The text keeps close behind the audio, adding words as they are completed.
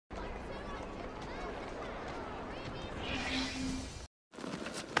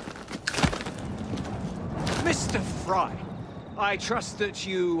Fry. I trust that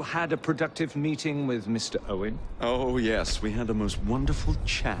you had a productive meeting with Mr. Owen? Oh, yes. We had a most wonderful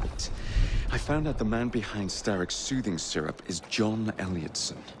chat. I found out the man behind Starrick's soothing syrup is John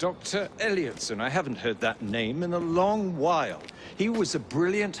Elliotson. Dr. Elliotson, I haven't heard that name in a long while. He was a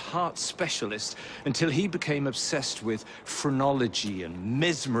brilliant heart specialist until he became obsessed with phrenology and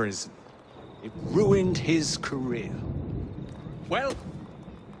mesmerism. It ruined his career. Well,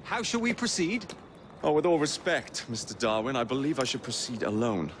 how shall we proceed? Oh, with all respect, Mr. Darwin, I believe I should proceed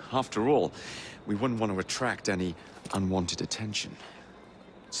alone. After all, we wouldn't want to attract any unwanted attention.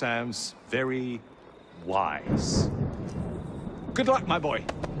 Sounds very wise. Good luck, my boy.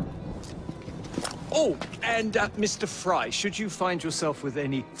 Oh, and Mr. Fry, should you find yourself with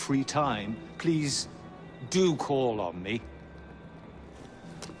any free time, please do call on me.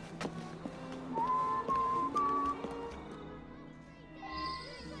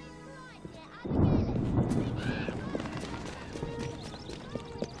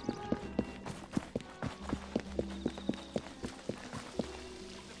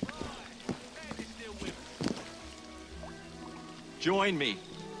 Join me.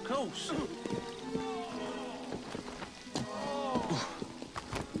 Of course.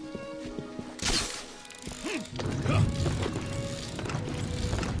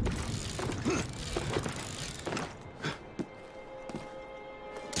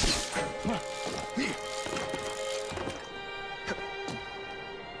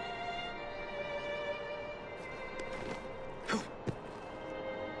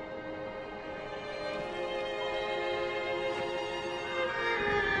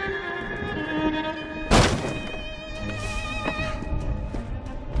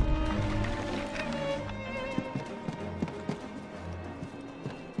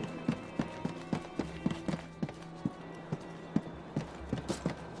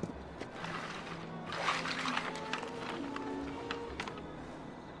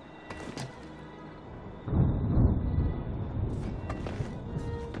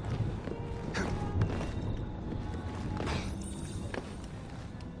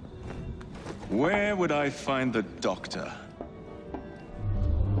 Where would I find the doctor?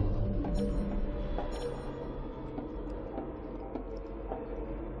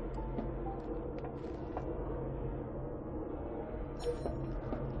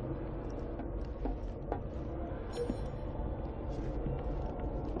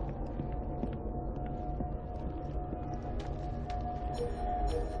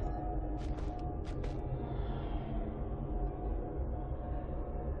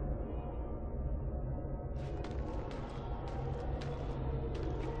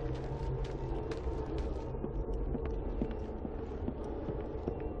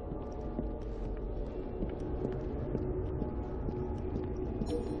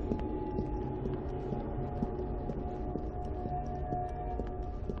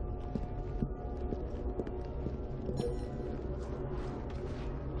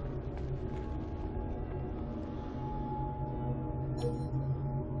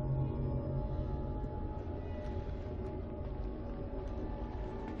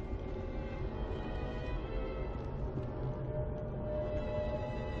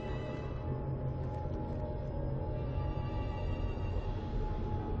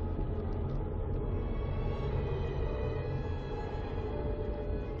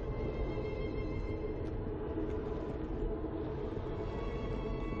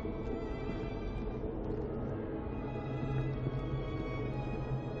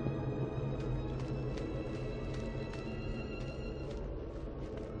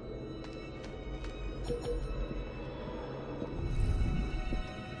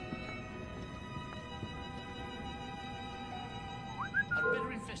 I'd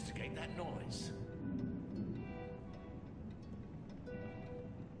better investigate that noise.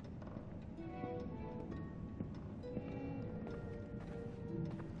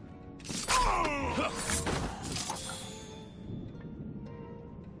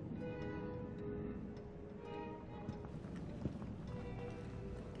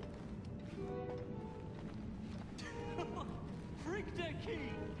 Pricked her key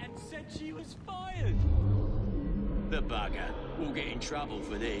and said she was fired. The bugger. We'll get in trouble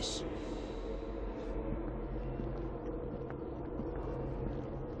for this.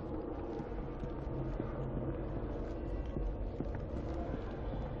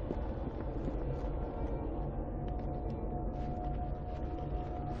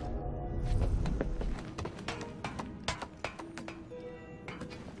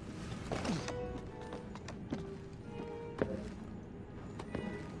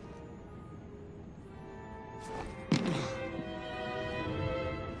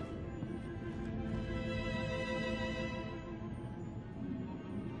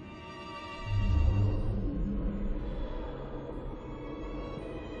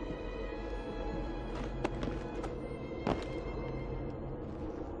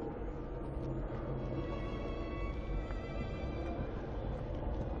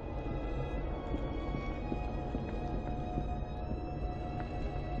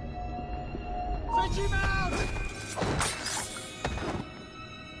 Catch him out!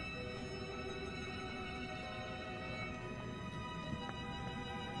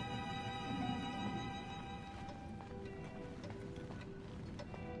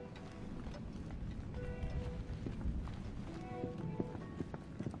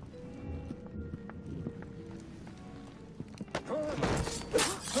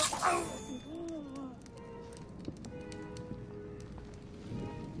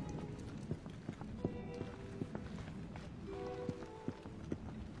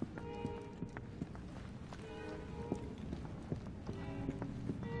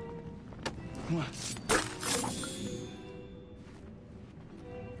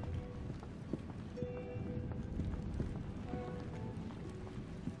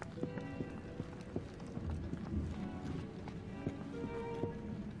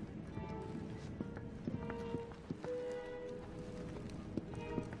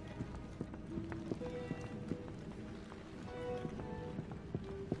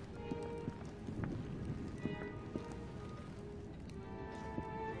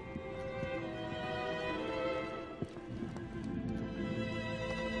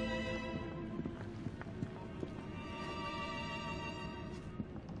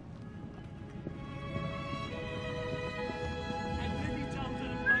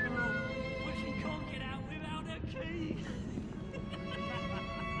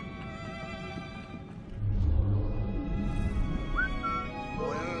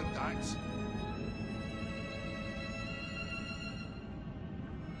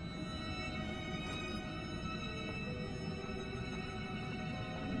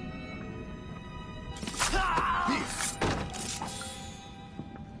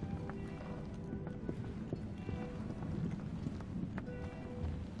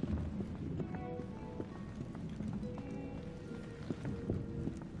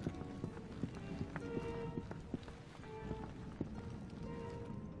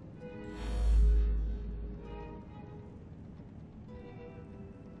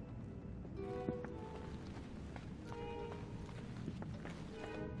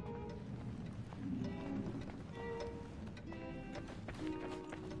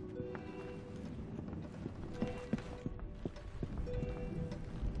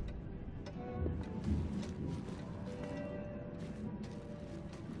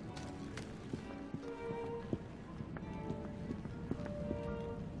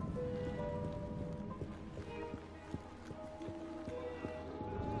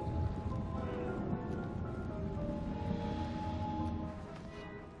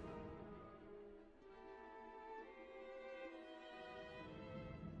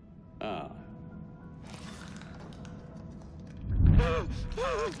 Ah.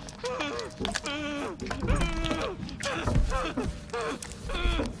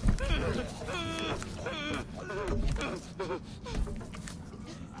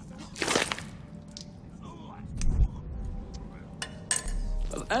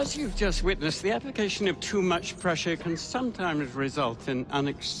 Well, as you've just witnessed, the application of too much pressure can sometimes result in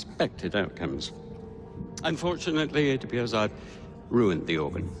unexpected outcomes. Unfortunately, it appears I've ruined the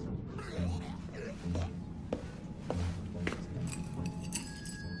organ.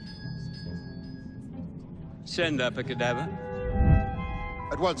 Send up a cadaver.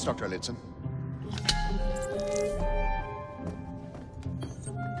 At once, Dr. Lidson.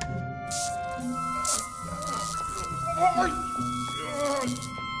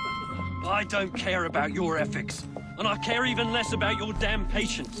 I don't care about your ethics, and I care even less about your damn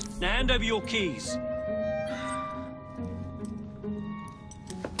patience. Now hand over your keys.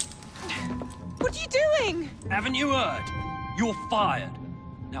 What are you doing? Haven't you heard? You're fired.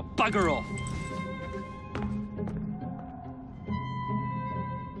 Now bugger off.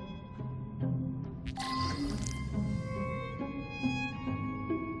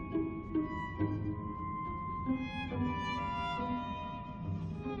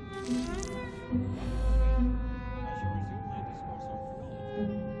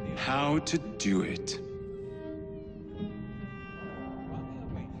 How to do it.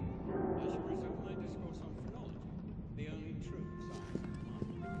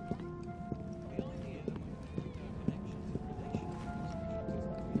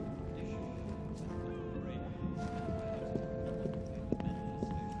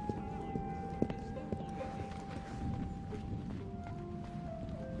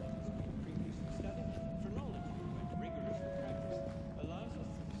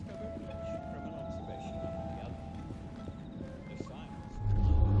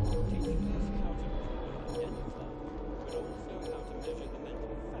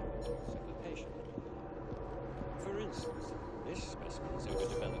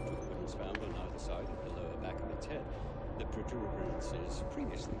 The protuberances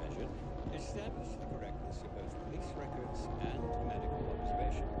previously measured established the correctness of both police records and medical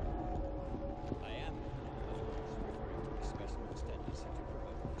observation. I am, of course, referring to the specimen's tendency to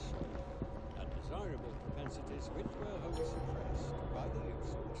promote assault, undesirable propensities which were wholly suppressed by the use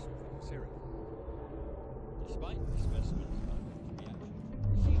of the soothing serum. Despite the specimen's violent reaction to the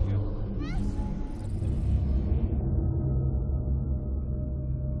procedure,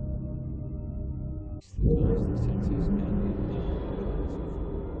 the senses can be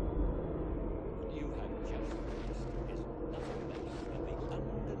you have just witnessed is nothing less than the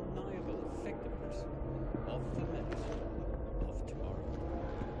undeniable effectiveness of the medicine of tomorrow.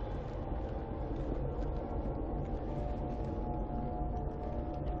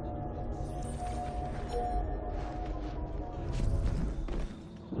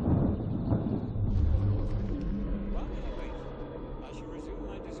 While we wait, I shall resume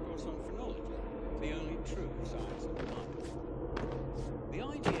my discourse on phrenology, the only true science of the mind. The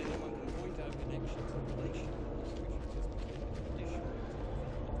idea that one can point out connections and relations, which is just a condition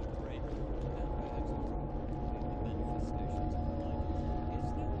of the brain, and perhaps the manifestations of the mind, is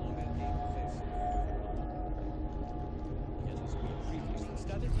no longer a pervasive phenomenon. Yet, as we previously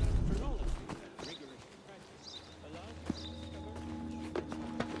studied, phrenology, when rigorously practiced, allows us to discover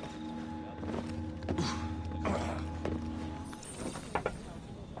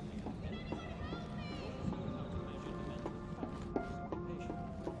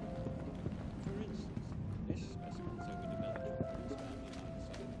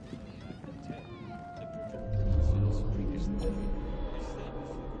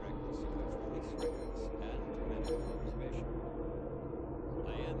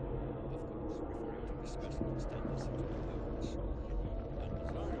specimen's tendency to promote assault,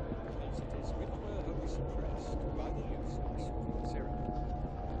 undesirable propensities which were wholly suppressed by the use of the soothing serum.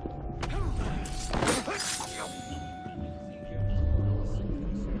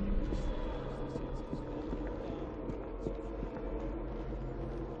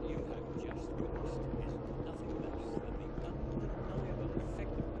 You have just witnessed is nothing less than the undeniable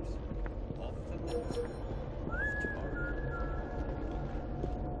effectiveness of the medicine of tomorrow.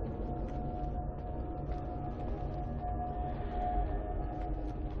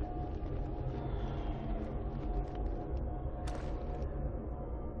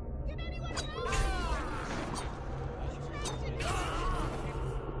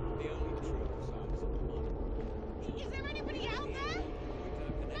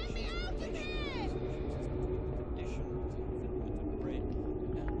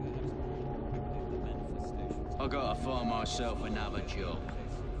 I gotta find myself another job.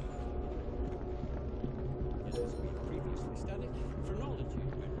 As we previously studied, phrenology,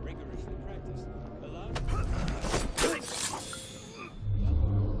 when rigorously practiced, allows the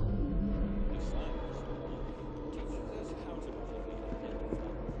science teaches us how to not only identify,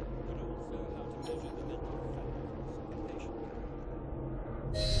 but also how to measure the mental faculties of the patient.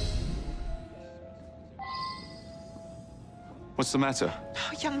 What's the matter?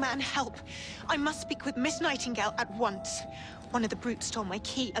 Oh, young man, help. I must speak with Miss Nightingale at once. One of the brutes stole my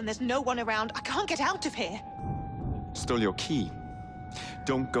key, and there's no one around. I can't get out of here. Stole your key.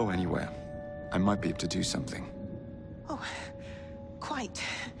 Don't go anywhere. I might be able to do something. Oh, quite.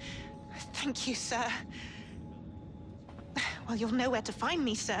 Thank you, sir. Well, you'll know where to find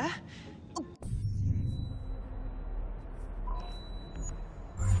me, sir. Oh.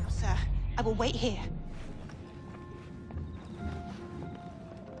 Sir, I will wait here.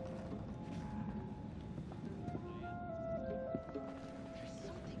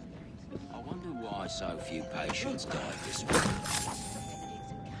 I wonder why so few patients die this way.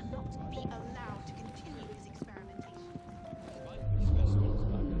 Cannot be allowed to continue his experimentation. Despite the specimen's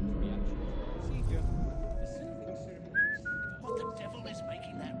violent reaction to the procedure, the soothing serum What the devil is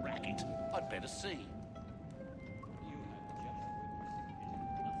making that racket? I'd better see.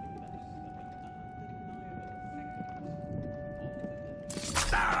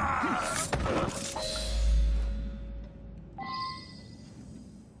 you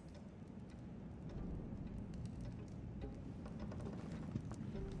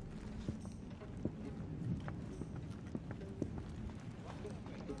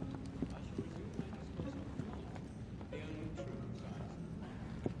have just witnessed is nothing less than the undeniable effectiveness of the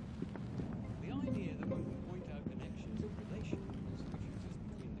The idea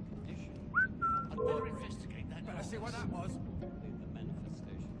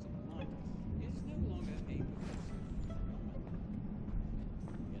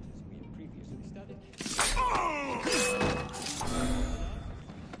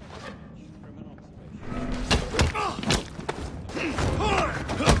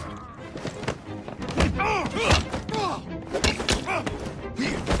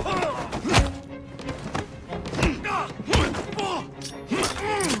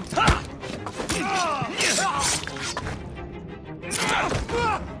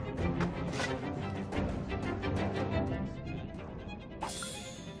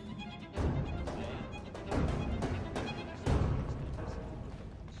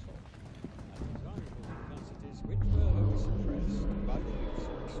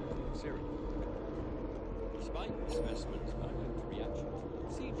serum. Despite the specimen's violent reaction to the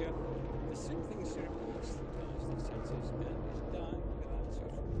procedure, the soothing serum anesthetises the senses and is dying without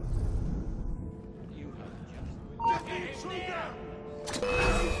suffering. You have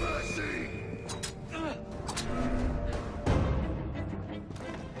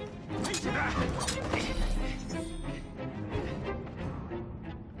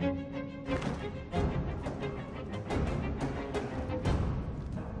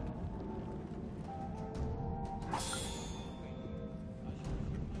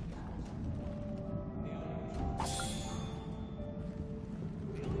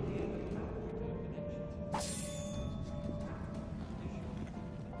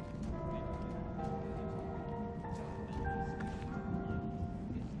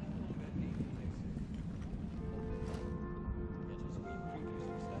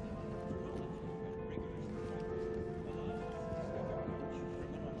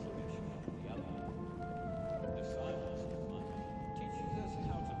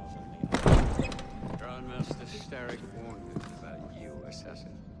Grandmaster Starrick warned me about you,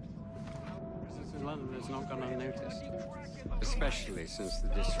 assassin. Presence in London has not gone unnoticed, especially since the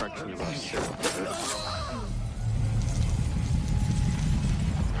destruction of our city.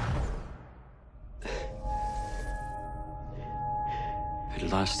 At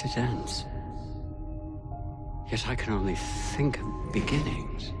last it ends. Yet I can only think of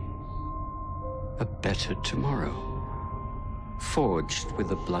beginnings. A better tomorrow, forged with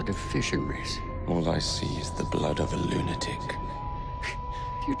the blood of visionaries. All I see is the blood of a lunatic.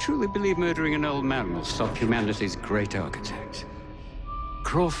 Do you truly believe murdering an old man will stop humanity's great architect?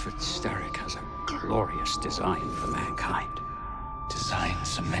 Crawford Starrick has a glorious design for mankind.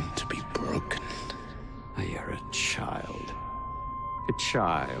 Designs are meant to be broken. You're a child. A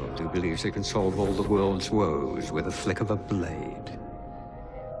child who believes he can solve all the world's woes with a flick of a blade.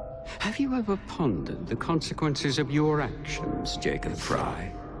 Have you ever pondered the consequences of your actions, Jacob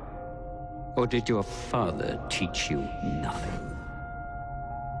Fry? Or did your father teach you nothing?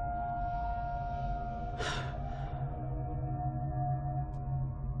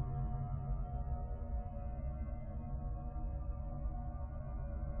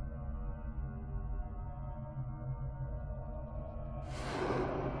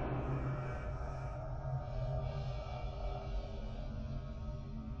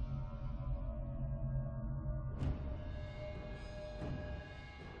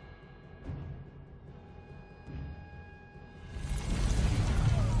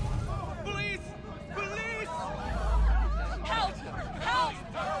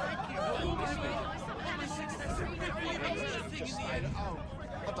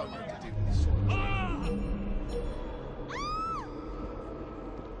 I don't know what to do with this sort of thing.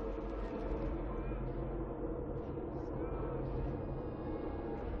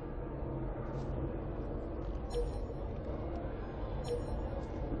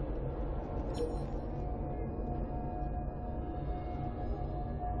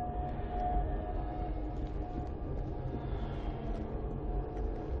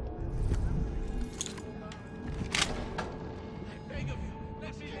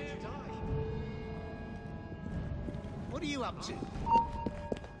 What are you up to?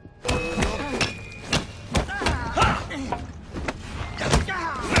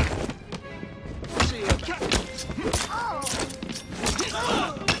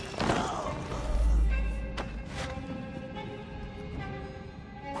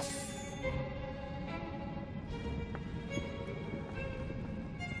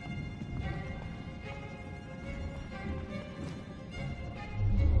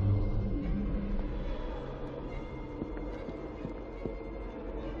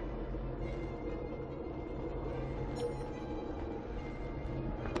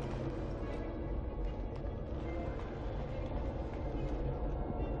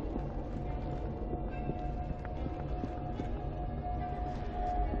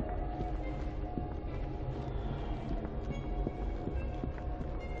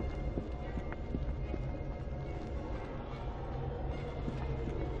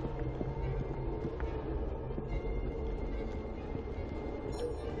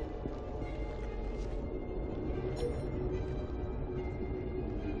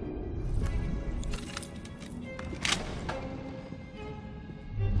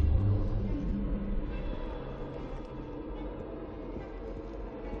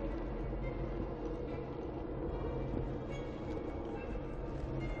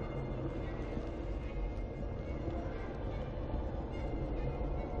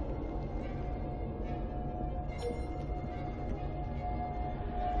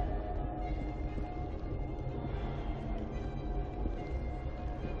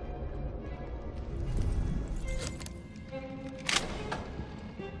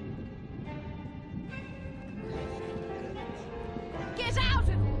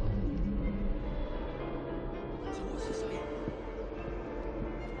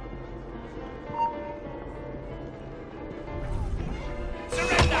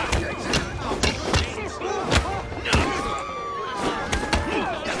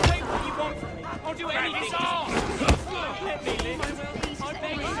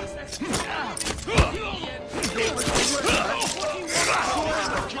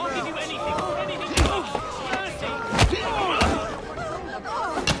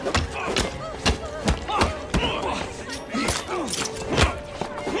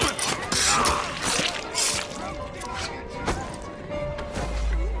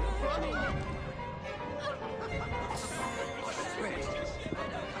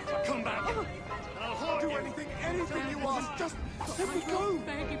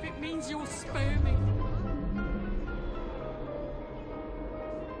 means you'll spare me.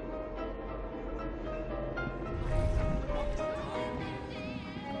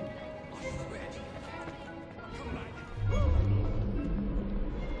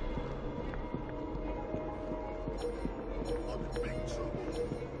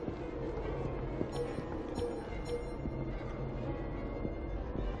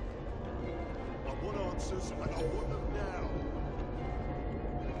 And I want them now.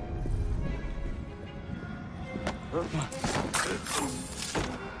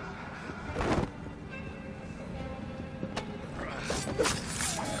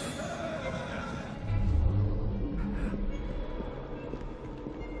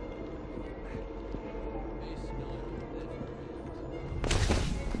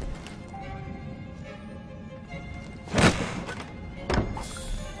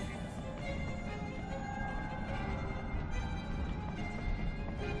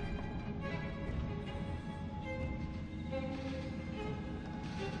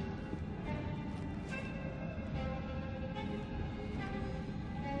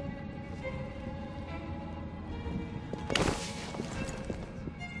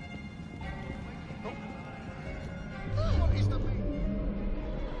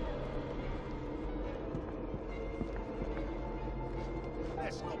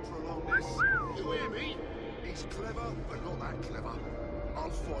 Let's not prolong this. You hear me? He's clever, but not that clever. I'll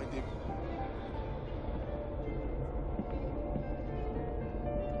find him.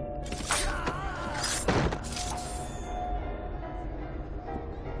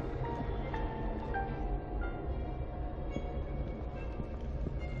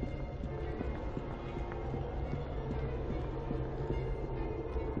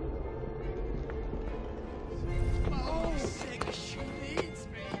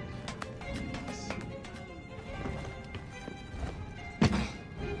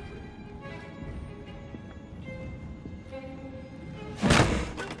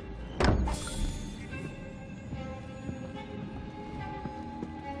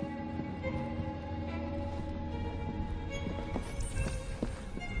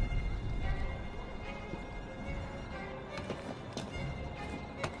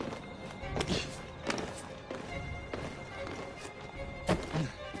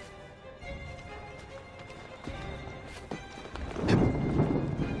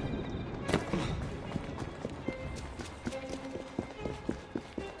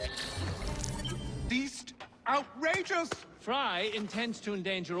 Outrageous! Fry intends to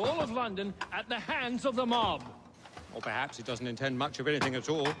endanger all of London at the hands of the mob. Or perhaps he doesn't intend much of anything at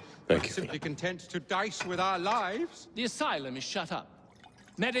all. Thank you. Simply content to dice with our lives. The asylum is shut up.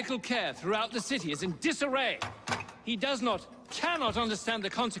 Medical care throughout the city is in disarray. He cannot understand the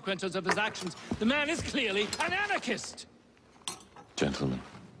consequences of his actions. The man is clearly an anarchist! Gentlemen,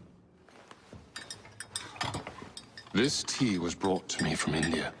 this tea was brought to me from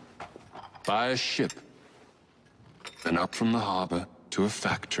India by a ship, then up from the harbor to a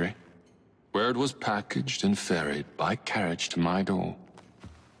factory, where it was packaged and ferried by carriage to my door,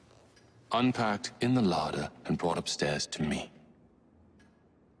 unpacked in the larder and brought upstairs to me.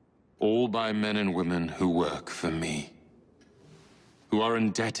 All by men and women who work for me, who are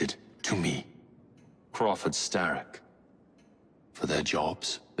indebted to me, Crawford Starrick, for their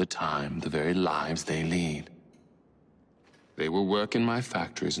jobs, the time, the very lives they lead. They will work in my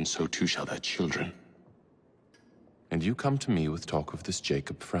factories, and so too shall their children. And you come to me with talk of this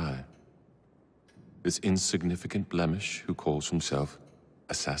Jacob Fry, this insignificant blemish who calls himself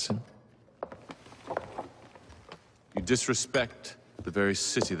assassin? You disrespect the very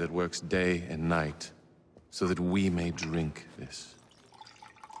city that works day and night so that we may drink this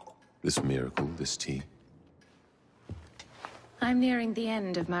miracle, this tea. I'm nearing the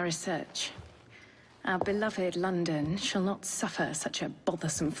end of my research. Our beloved London shall not suffer such a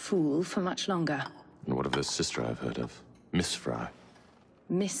bothersome fool for much longer. And what of this sister I've heard of, Miss Fry?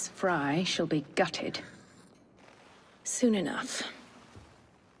 Miss Fry shall be gutted. Soon enough.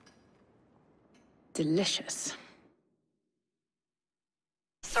 Delicious.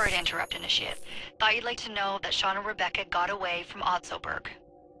 Sorry to interrupt, Initiate. Thought you'd like to know that Sean and Rebecca got away from Otzoberg.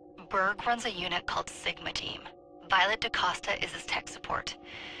 Berg runs a unit called Sigma Team. Violet DaCosta is his tech support.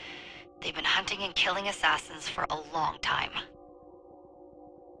 They've been hunting and killing assassins for a long time.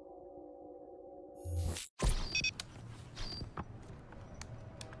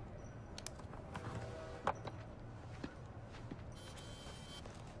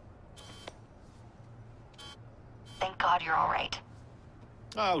 Thank God you're all right.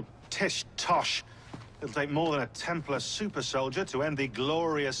 Oh, tish tosh. It'll take more than a Templar super soldier to end the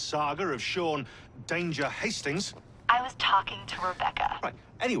glorious saga of Sean Danger Hastings. I was talking to Rebecca. Right.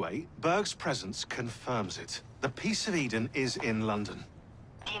 Anyway, Berg's presence confirms it. The Piece of Eden is in London.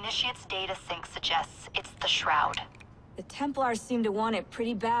 The Initiate's data sync suggests it's the Shroud. The Templars seem to want it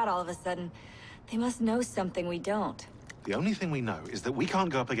pretty bad all of a sudden. They must know something we don't. The only thing we know is that we can't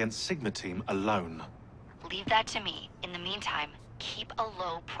go up against Sigma Team alone. Leave that to me. In the meantime, keep a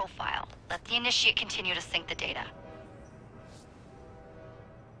low profile. Let the Initiate continue to sync the data.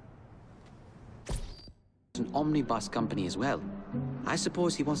 An omnibus company as well. I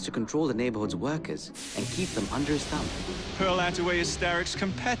suppose he wants to control the neighborhood's workers and keep them under his thumb. Pearl Attaway is Starrick's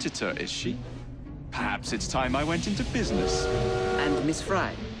competitor, is she? Perhaps it's time I went into business. And Miss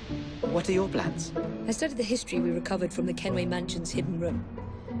Fry, what are your plans? I studied the history we recovered from the Kenway Mansion's hidden room.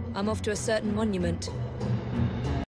 I'm off to a certain monument.